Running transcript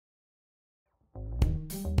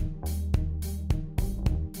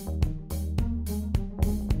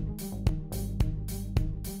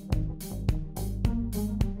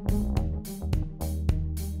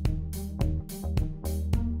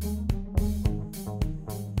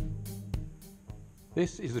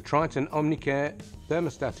This is the Triton Omnicare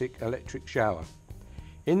Thermostatic Electric Shower.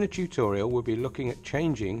 In the tutorial we'll be looking at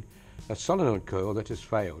changing a solenoid coil that has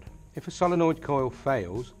failed. If a solenoid coil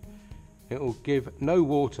fails, it will give no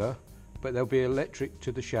water, but there'll be electric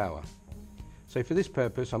to the shower. So for this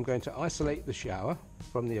purpose I'm going to isolate the shower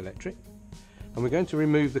from the electric, and we're going to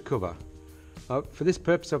remove the cover. For this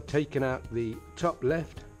purpose I've taken out the top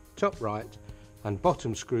left, top right and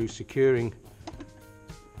bottom screw securing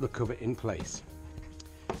the cover in place.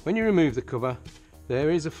 When you remove the cover, there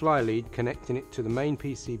is a fly lead connecting it to the main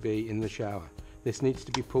PCB in the shower. This needs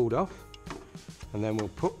to be pulled off, and then we'll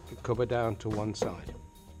put the cover down to one side.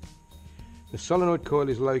 The solenoid coil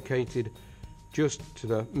is located just to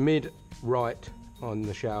the mid right on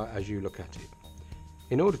the shower as you look at it.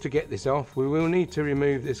 In order to get this off, we will need to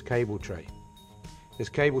remove this cable tray. This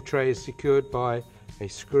cable tray is secured by a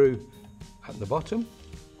screw at the bottom,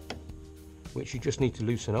 which you just need to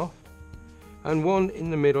loosen off, and one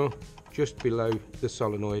in the middle just below the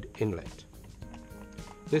solenoid inlet.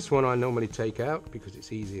 This one I normally take out because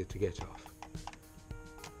it's easier to get off.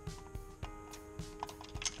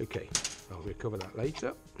 Okay, I'll recover that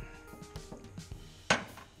later.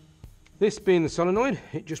 This being the solenoid,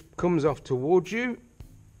 it just comes off towards you.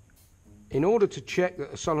 In order to check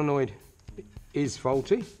that the solenoid is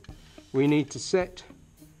faulty, we need to set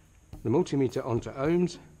the multimeter onto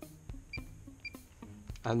ohms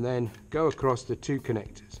and then go across the two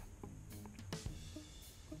connectors,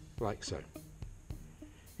 like so.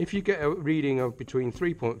 If you get a reading of between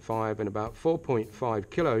 3.5 and about 4.5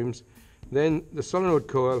 kilo ohms, then the solenoid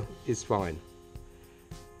coil is fine.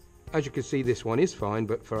 As you can see, this one is fine,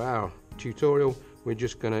 but for our tutorial we're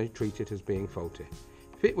just going to treat it as being faulty.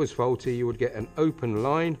 If it was faulty, you would get an open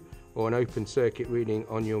line or an open circuit reading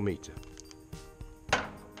on your meter.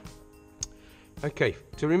 Okay,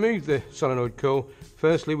 to remove the solenoid coil,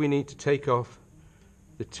 firstly we need to take off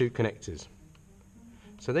the two connectors.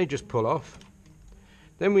 So they just pull off.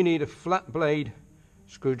 Then we need a flat blade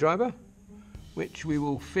screwdriver, which we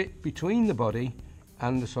will fit between the body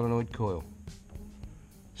and the solenoid coil.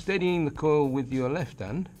 Steadying the coil with your left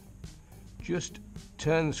hand, just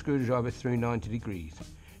turn the screwdriver through 90 degrees.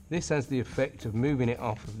 This has the effect of moving it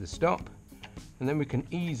off of the stop, and then we can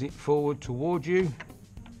ease it forward towards you,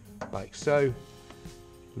 like so.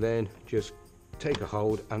 Then just take a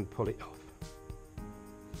hold and pull it off.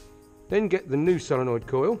 Then get the new solenoid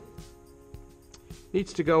coil.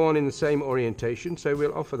 Needs to go on in the same orientation, so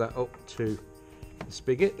we'll offer that up to the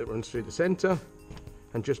spigot that runs through the center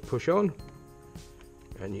and just push on,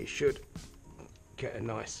 and you should get a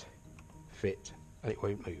nice fit and it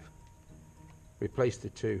won't move. Replace the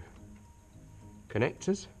two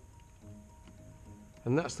connectors,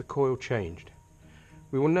 and that's the coil changed.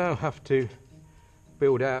 We will now have to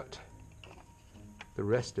build out the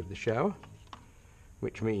rest of the shower,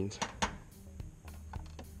 which means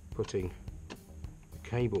putting the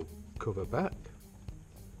cable cover back.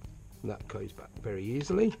 That goes back very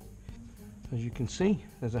easily. As you can see,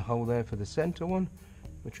 there's a hole there for the center one,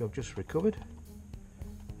 which I've just recovered.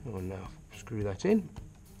 I will now screw that in.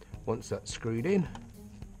 Once that's screwed in,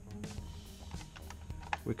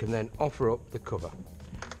 we can then offer up the cover.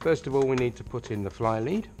 First of all, we need to put in the fly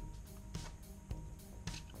lead.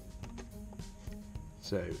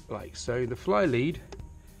 So, like so, the fly lead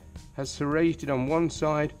has serrated on one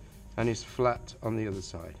side and is flat on the other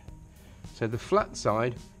side. So the flat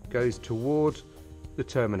side goes towards the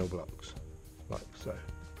terminal blocks, like so.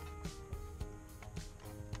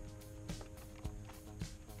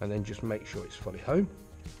 And then just make sure it's fully home,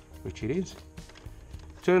 which it is.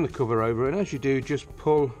 Turn the cover over, and as you do, just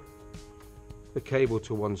pull the cable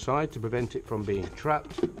to one side to prevent it from being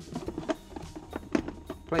trapped.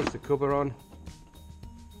 Place the cover on.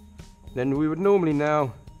 Then we would normally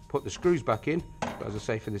now put the screws back in, but as I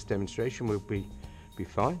say, for this demonstration we'll be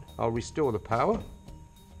fine. I'll restore the power,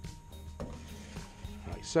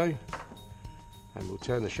 like so, and we'll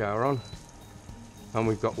turn the shower on, and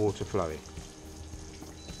we've got water flowing.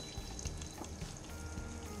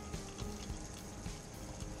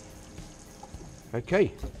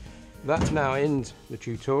 Okay, that now ends the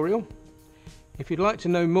tutorial. If you'd like to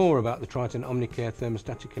know more about the Triton Omnicare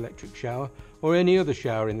Thermostatic Electric Shower or any other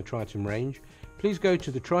shower in the Triton range, please go to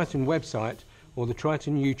the Triton website or the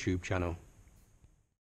Triton YouTube channel.